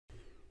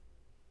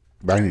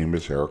My name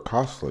is Eric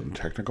Coughlin,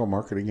 Technical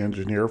Marketing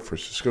Engineer for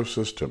Cisco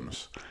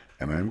Systems,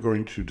 and I'm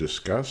going to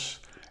discuss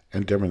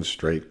and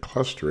demonstrate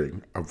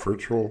clustering of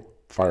virtual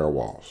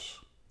firewalls.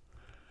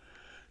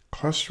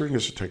 Clustering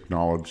is a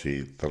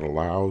technology that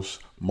allows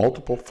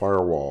multiple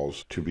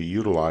firewalls to be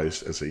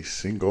utilized as a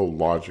single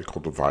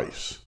logical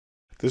device.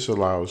 This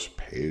allows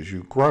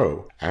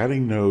pay-as-you-grow,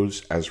 adding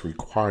nodes as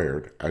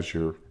required as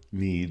your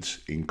needs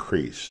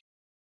increase.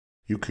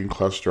 You can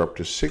cluster up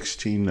to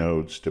 16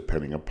 nodes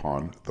depending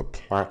upon the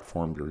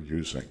platform you're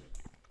using.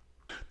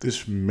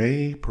 This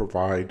may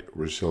provide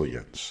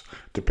resilience,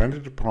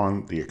 dependent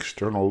upon the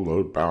external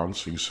load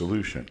balancing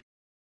solution.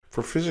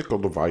 For physical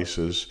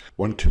devices,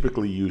 one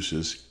typically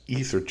uses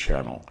Ether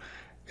channel.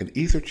 An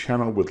Ether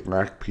channel with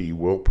LACP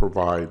will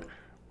provide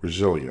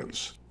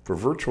resilience. For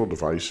virtual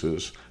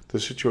devices, the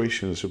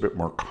situation is a bit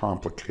more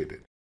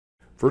complicated.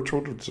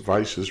 Virtual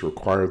devices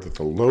require that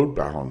the load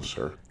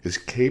balancer is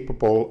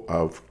capable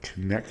of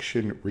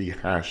connection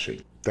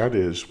rehashing. That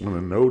is, when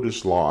a node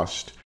is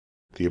lost,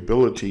 the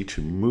ability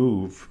to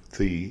move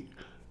the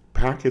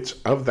packets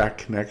of that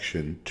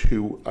connection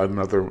to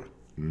another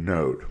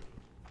node.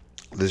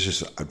 This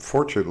is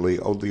unfortunately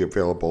only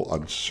available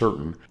on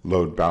certain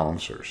load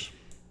balancers.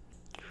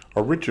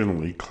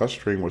 Originally,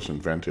 clustering was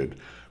invented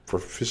for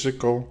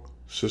physical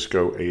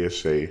Cisco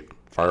ASA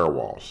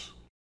firewalls.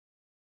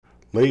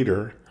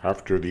 Later,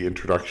 after the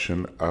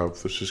introduction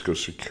of the Cisco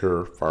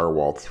Secure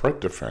Firewall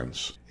Threat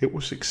Defense, it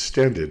was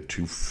extended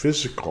to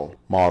physical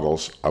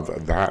models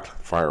of that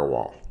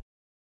firewall.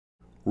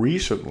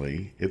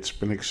 Recently, it's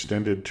been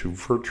extended to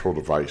virtual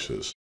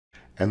devices,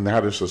 and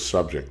that is the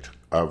subject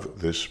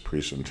of this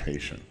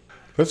presentation.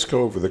 Let's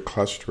go over the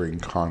clustering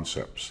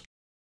concepts.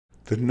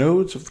 The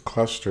nodes of the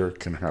cluster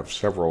can have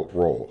several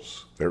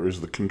roles. There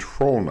is the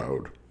control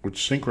node,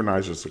 which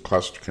synchronizes the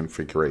cluster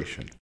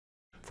configuration.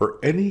 For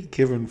any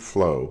given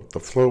flow, the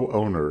flow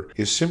owner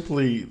is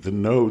simply the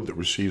node that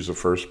receives the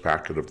first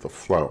packet of the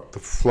flow. The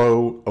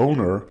flow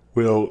owner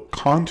will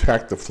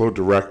contact the flow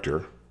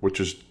director, which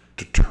is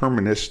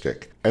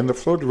deterministic, and the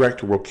flow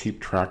director will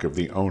keep track of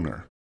the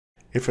owner.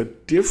 If a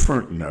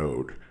different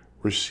node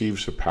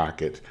receives a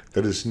packet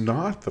that is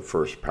not the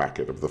first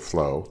packet of the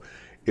flow,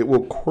 it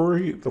will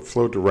query the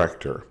flow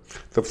director.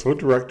 The flow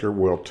director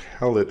will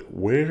tell it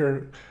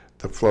where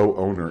the flow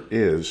owner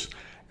is,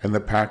 and the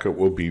packet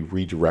will be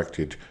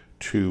redirected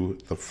to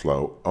the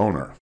flow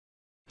owner.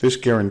 This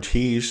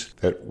guarantees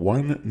that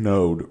one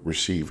node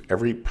receives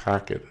every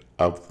packet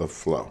of the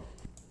flow.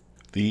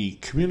 The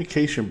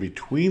communication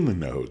between the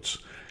nodes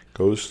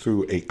goes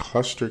through a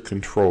cluster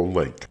control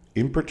link.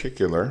 In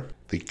particular,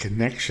 the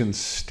connection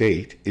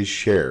state is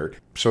shared,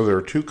 so there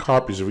are 2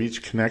 copies of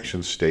each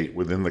connection state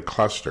within the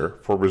cluster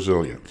for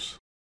resilience.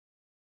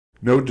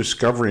 Node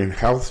discovery and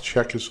health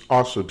check is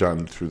also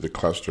done through the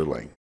cluster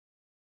link.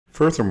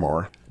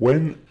 Furthermore,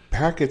 when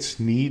packets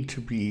need to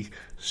be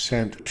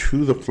sent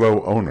to the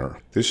flow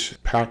owner, this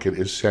packet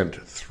is sent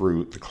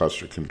through the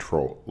cluster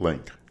control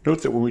link.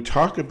 Note that when we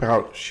talk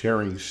about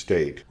sharing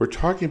state, we're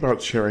talking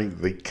about sharing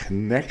the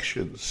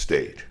connection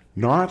state,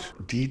 not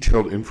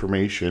detailed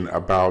information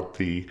about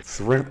the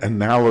threat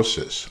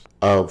analysis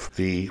of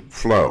the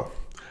flow.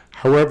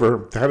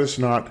 However, that is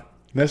not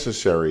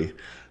necessary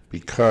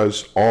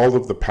because all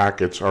of the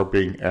packets are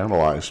being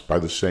analyzed by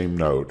the same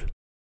node.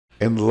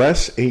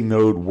 Unless a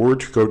node were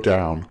to go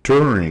down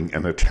during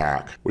an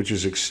attack, which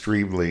is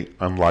extremely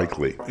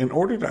unlikely. In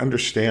order to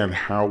understand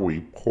how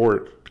we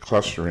port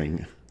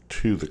clustering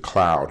to the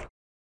cloud,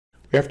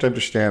 we have to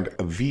understand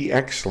a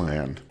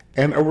VXLAN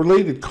and a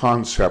related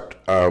concept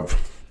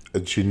of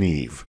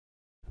GENEVE.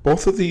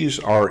 Both of these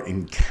are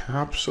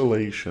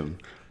encapsulation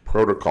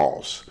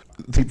protocols.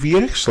 The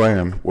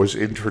VXLAN was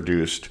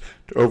introduced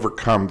to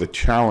overcome the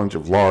challenge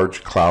of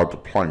large cloud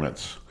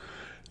deployments.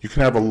 You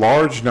can have a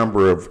large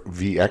number of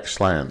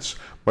VXLANs,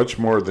 much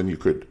more than you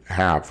could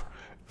have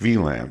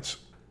VLANs.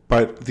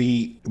 But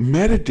the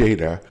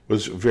metadata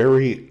was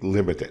very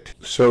limited.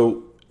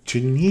 So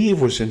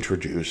GENEVE was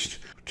introduced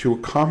to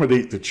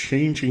accommodate the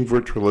changing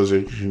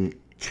virtualization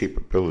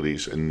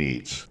capabilities and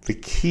needs. The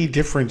key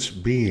difference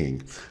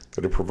being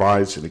that it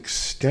provides an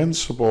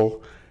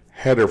extensible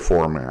header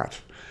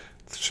format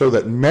so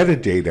that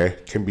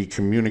metadata can be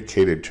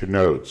communicated to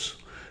nodes.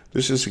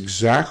 This is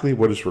exactly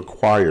what is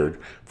required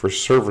for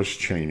service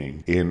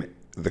chaining in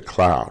the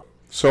cloud.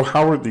 So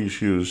how are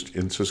these used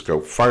in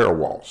Cisco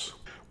firewalls?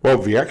 Well,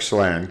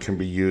 VXLAN can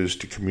be used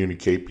to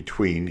communicate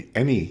between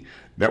any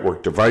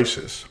network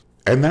devices.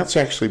 And that's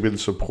actually been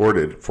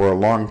supported for a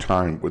long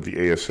time with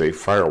the ASA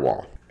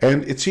firewall.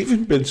 And it's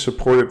even been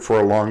supported for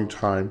a long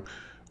time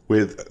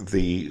with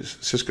the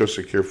Cisco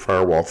Secure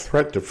Firewall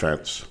Threat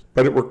Defense.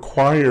 But it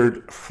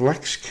required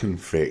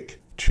FlexConfig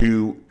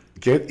to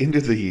get into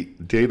the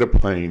data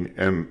plane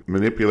and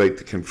manipulate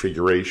the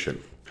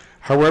configuration.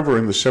 However,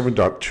 in the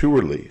 7.2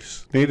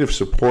 release, native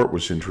support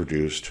was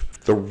introduced.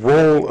 The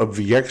role of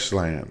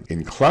VXLAN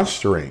in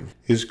clustering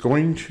is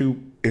going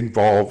to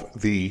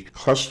involve the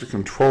cluster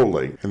control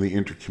link and the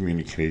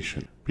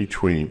intercommunication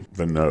between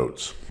the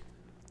nodes.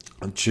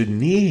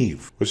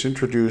 GENEVE was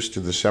introduced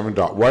in the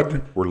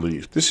 7.1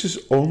 release. This is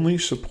only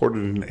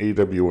supported in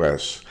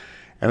AWS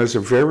and has a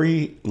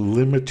very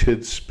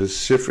limited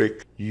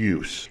specific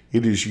use.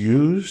 It is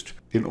used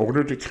in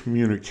order to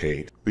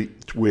communicate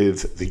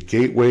with the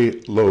gateway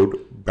load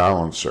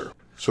balancer.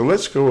 So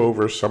let's go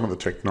over some of the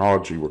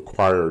technology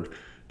required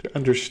to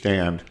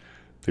understand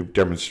the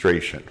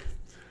demonstration.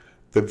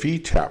 The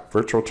VTAP,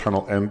 Virtual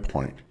Tunnel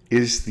Endpoint,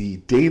 is the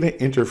data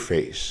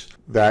interface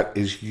that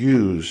is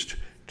used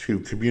to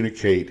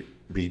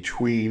communicate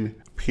between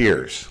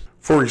peers.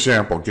 For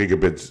example,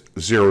 gigabit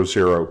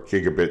 00,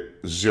 gigabit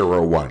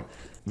 01.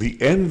 The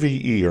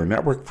NVE, or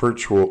Network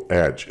Virtual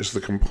Edge, is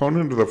the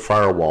component of the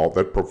firewall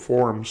that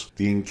performs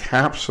the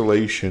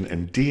encapsulation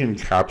and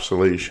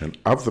de-encapsulation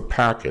of the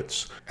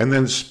packets and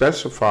then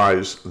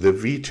specifies the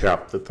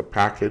VTAP that the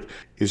packet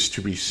is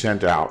to be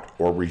sent out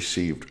or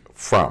received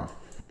from.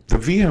 The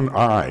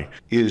VNI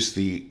is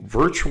the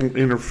virtual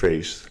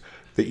interface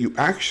that you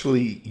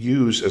actually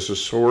use as a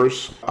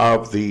source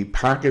of the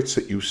packets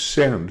that you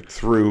send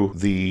through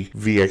the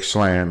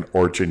VXLAN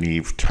or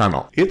GENEVE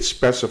tunnel. It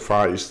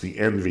specifies the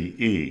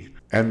NVE,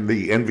 and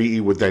the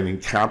NVE would then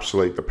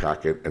encapsulate the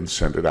packet and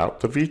send it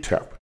out to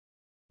VTAP.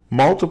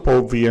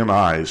 Multiple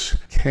VNIs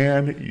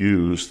can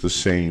use the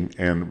same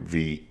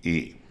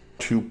NVE.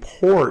 To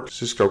port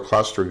Cisco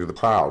clustering to the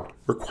cloud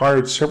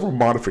required several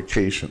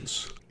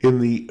modifications. In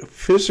the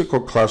physical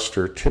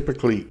cluster,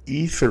 typically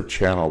Ether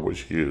channel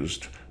was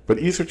used, but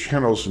Ether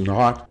channel is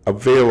not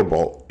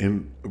available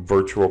in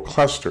virtual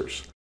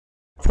clusters.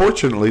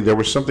 Fortunately, there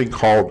was something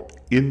called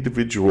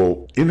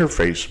individual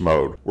interface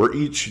mode, where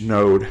each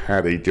node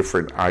had a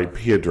different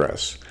IP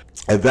address,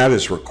 and that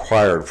is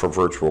required for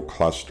virtual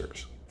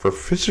clusters. For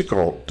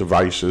physical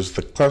devices,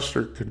 the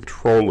cluster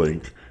control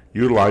link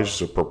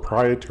utilizes a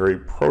proprietary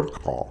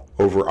protocol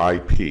over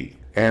IP.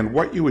 And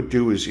what you would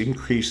do is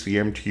increase the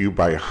MTU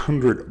by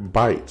 100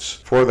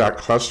 bytes for that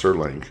cluster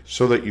link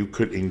so that you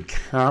could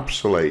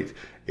encapsulate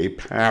a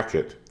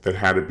packet that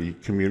had to be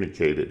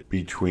communicated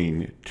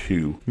between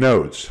two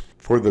nodes.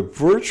 For the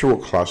virtual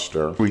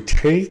cluster, we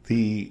take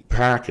the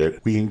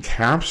packet, we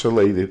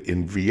encapsulate it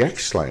in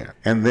VXLAN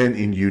and then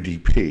in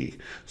UDP.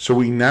 So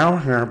we now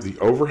have the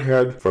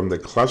overhead from the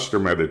cluster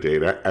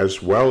metadata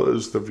as well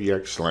as the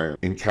VXLAN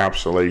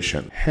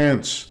encapsulation.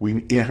 Hence,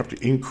 we have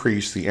to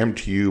increase the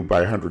MTU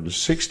by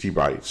 160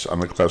 bytes on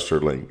the cluster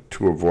link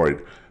to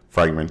avoid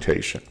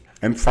fragmentation.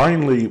 And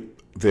finally,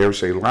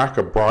 there's a lack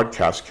of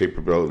broadcast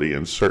capability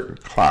in certain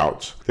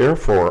clouds.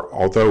 Therefore,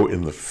 although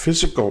in the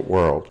physical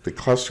world, the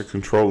cluster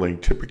control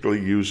link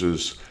typically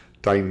uses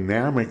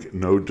dynamic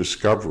node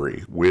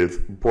discovery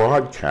with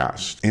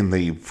broadcast, in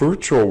the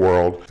virtual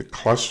world, the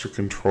cluster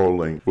control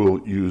link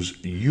will use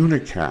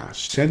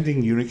unicast,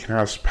 sending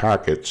unicast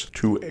packets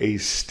to a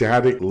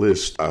static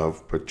list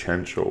of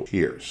potential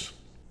peers.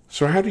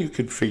 So how do you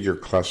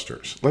configure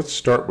clusters? Let's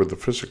start with the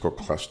physical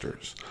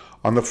clusters.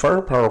 On the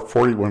Firepower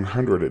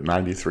 4100 at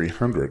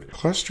 9300,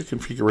 cluster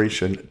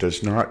configuration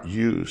does not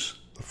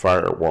use the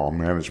Firewall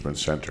Management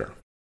Center.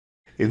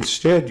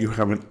 Instead, you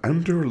have an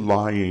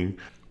underlying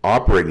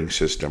operating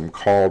system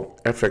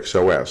called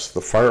FXOS,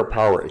 the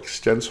Firepower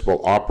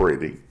Extensible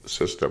Operating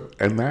System,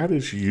 and that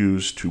is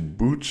used to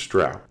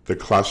bootstrap the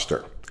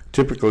cluster,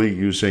 typically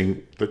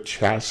using the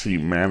chassis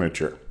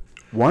manager.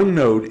 One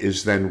node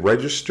is then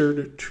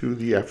registered to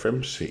the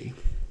FMC,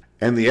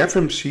 and the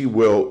FMC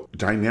will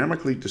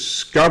dynamically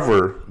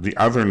discover the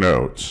other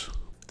nodes.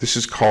 This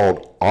is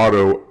called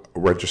auto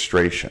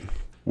registration.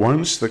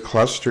 Once the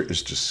cluster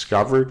is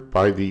discovered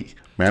by the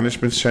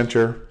management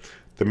center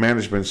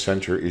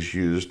is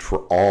used for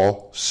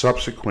all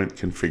subsequent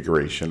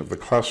configuration of the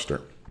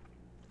cluster.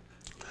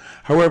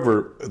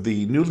 However,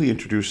 the newly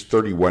introduced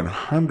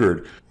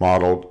 3100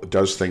 model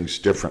does things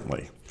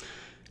differently.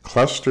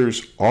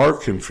 Clusters are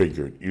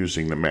configured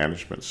using the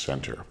management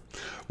center,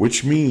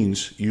 which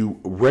means you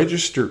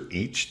register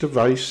each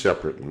device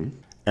separately,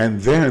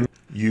 and then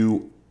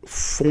you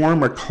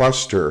form a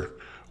cluster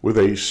with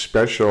a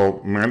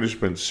special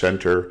management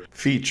center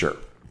feature.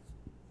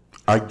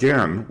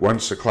 Again,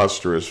 once the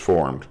cluster is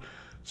formed,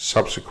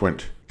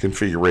 subsequent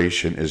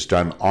configuration is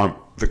done on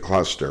the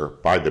cluster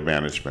by the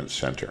management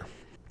center.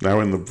 Now,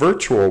 in the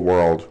virtual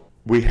world,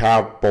 we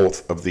have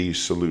both of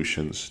these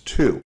solutions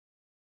too.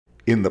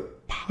 In the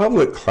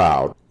public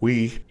cloud,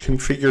 we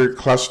configure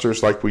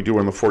clusters like we do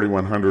in the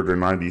 4100 or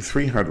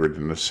 9300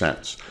 in a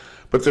sense,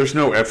 but there's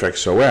no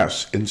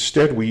FXOS.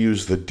 Instead, we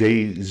use the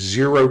day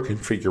zero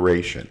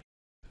configuration.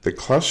 The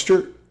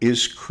cluster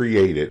is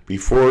created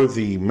before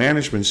the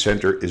management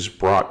center is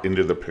brought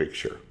into the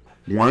picture.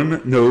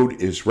 One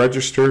node is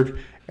registered,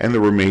 and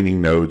the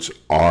remaining nodes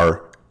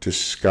are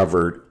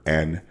discovered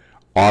and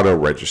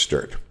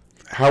auto-registered.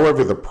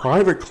 However, the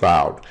private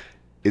cloud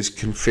is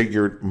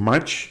configured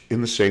much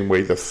in the same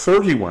way the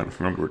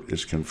 3100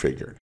 is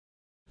configured.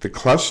 The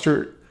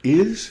cluster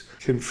is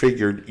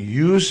configured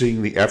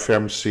using the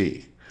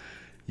FMC.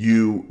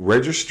 You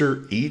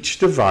register each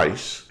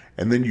device,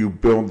 and then you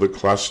build the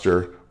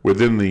cluster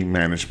within the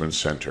management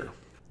center.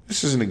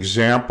 This is an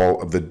example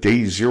of the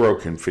day zero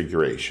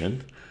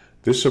configuration.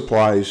 This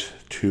applies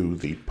to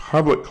the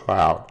public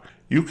cloud.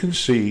 You can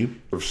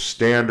see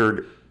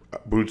standard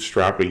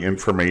bootstrapping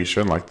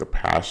information like the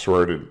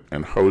password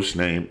and host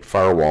name,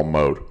 firewall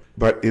mode.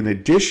 But in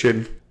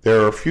addition,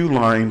 there are a few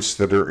lines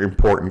that are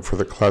important for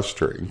the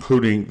cluster,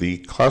 including the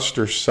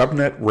cluster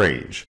subnet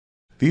range.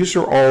 These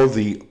are all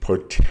the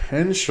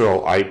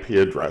potential IP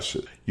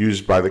addresses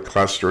used by the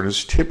cluster, and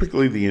it's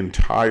typically the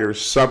entire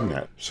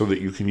subnet so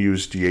that you can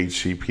use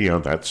DHCP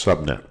on that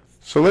subnet.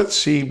 So let's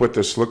see what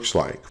this looks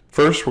like.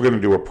 First, we're going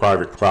to do a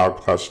private cloud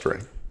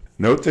clustering.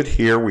 Note that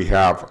here we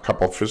have a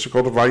couple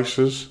physical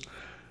devices,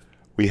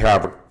 we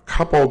have a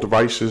couple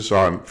devices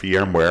on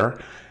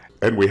VMware,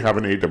 and we have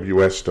an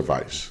AWS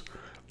device.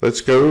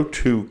 Let's go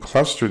to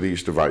cluster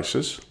these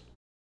devices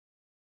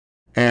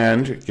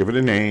and give it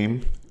a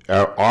name,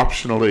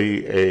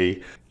 optionally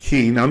a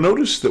key. Now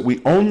notice that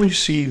we only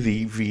see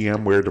the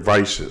VMware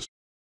devices.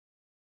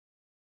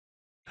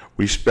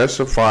 We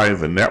specify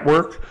the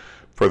network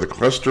for the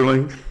cluster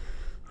link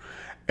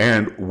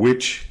and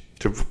which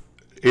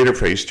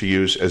interface to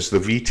use as the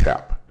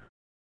VTAP.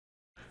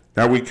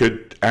 Now we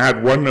could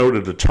add one node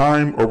at a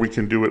time, or we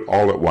can do it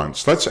all at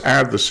once. Let's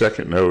add the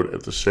second node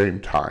at the same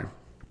time.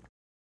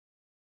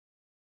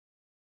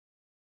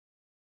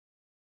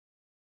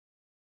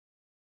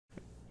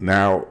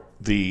 Now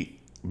the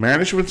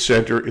management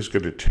center is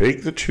going to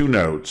take the two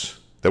nodes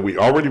that we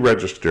already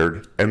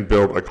registered and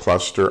build a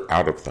cluster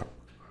out of them.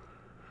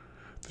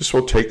 This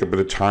will take a bit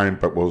of time,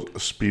 but we'll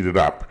speed it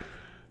up.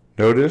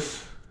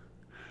 Notice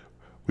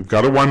we've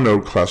got a one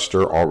node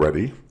cluster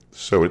already,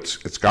 so it's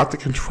got the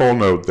control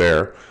node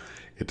there.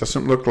 It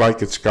doesn't look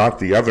like it's got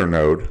the other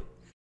node,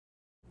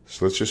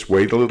 so let's just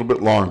wait a little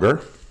bit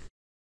longer.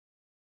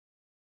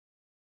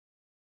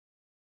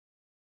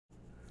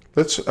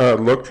 Let's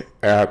look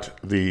at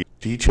the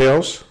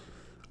details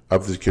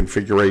of the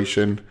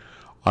configuration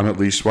on at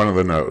least one of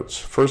the nodes.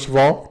 First of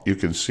all, you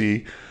can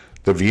see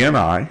the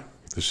VNI.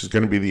 This is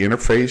going to be the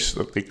interface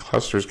that the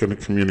cluster is going to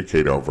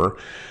communicate over.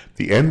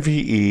 The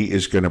NVE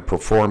is going to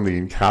perform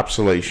the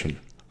encapsulation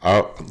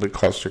of the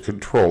cluster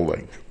control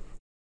link.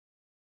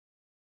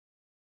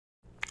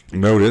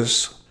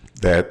 Notice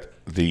that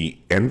the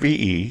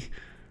NVE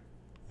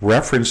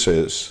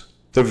references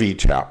the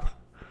VTAP.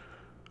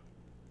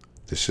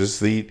 This is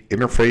the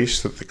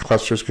interface that the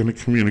cluster is going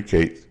to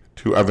communicate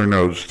to other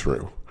nodes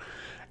through.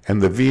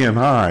 And the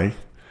VNI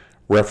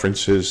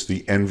references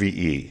the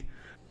NVE.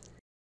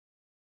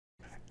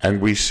 And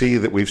we see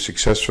that we've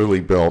successfully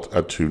built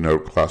a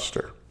two-node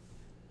cluster.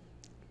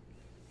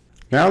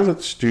 Now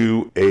let's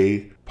do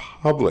a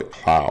public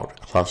cloud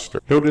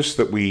cluster. Notice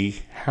that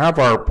we have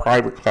our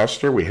private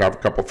cluster, we have a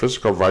couple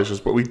physical devices,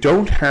 but we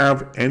don't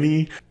have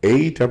any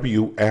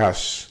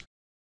AWS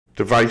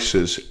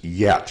devices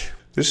yet.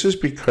 This is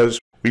because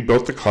we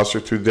built the cluster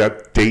through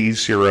that day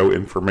zero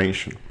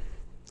information.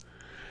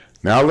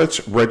 Now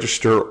let's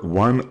register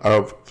one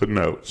of the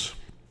nodes.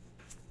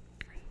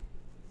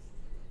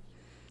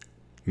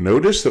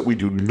 Notice that we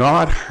do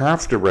not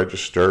have to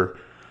register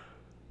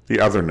the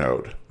other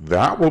node.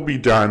 That will be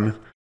done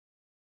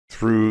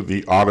through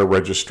the auto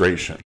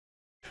registration.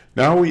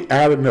 Now we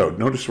add a node.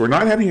 Notice we're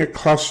not adding a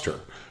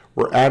cluster,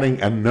 we're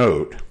adding a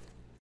node.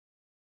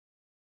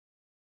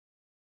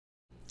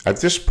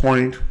 At this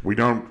point, we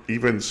don't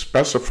even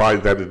specify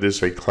that it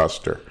is a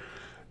cluster.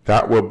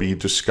 That will be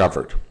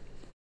discovered.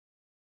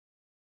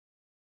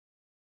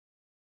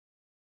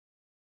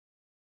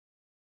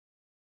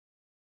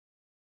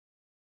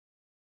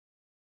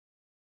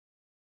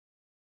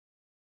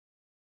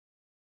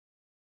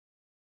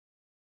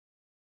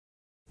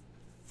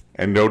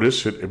 And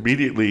notice it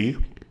immediately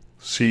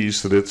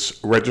sees that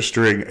it's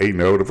registering a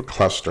node of a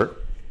cluster,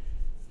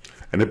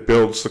 and it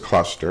builds the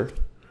cluster.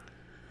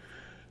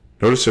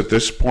 Notice at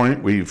this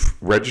point we've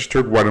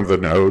registered one of the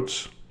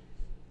nodes,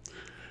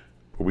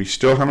 but we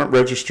still haven't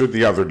registered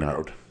the other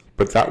node,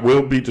 but that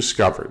will be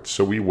discovered.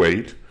 So we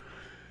wait,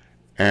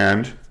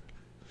 and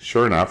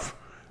sure enough,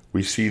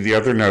 we see the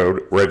other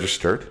node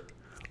registered.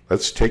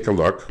 Let's take a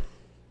look.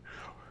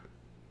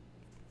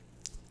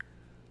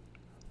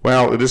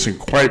 Well, it isn't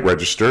quite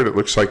registered. It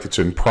looks like it's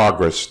in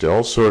progress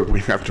still, so we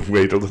have to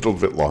wait a little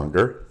bit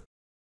longer.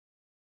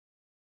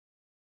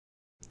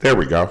 There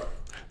we go.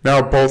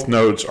 Now both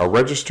nodes are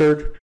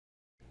registered,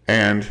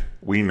 and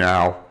we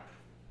now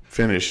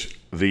finish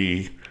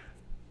the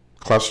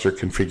cluster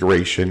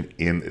configuration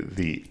in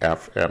the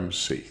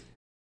FMC.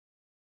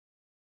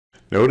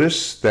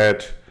 Notice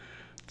that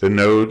the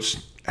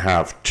nodes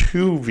have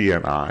two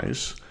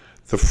VNIs.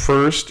 The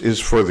first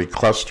is for the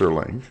cluster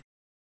link.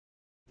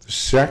 The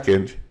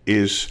second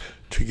is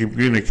to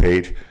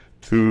communicate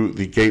through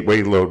the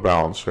gateway load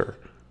balancer.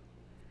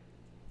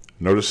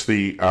 Notice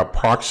the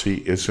proxy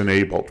is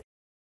enabled.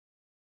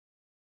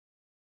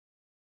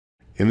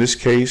 In this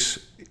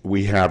case,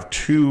 we have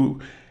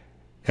two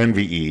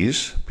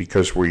NVEs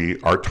because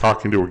we are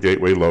talking to a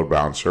gateway load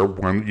balancer,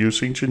 one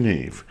using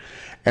GENEVE,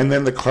 and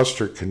then the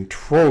cluster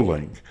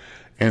controlling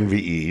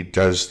NVE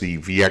does the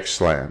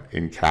VXLAN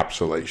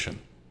encapsulation.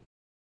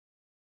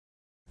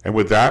 And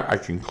with that, I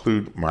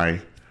conclude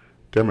my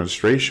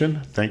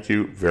demonstration. Thank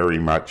you very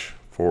much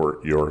for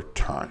your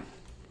time.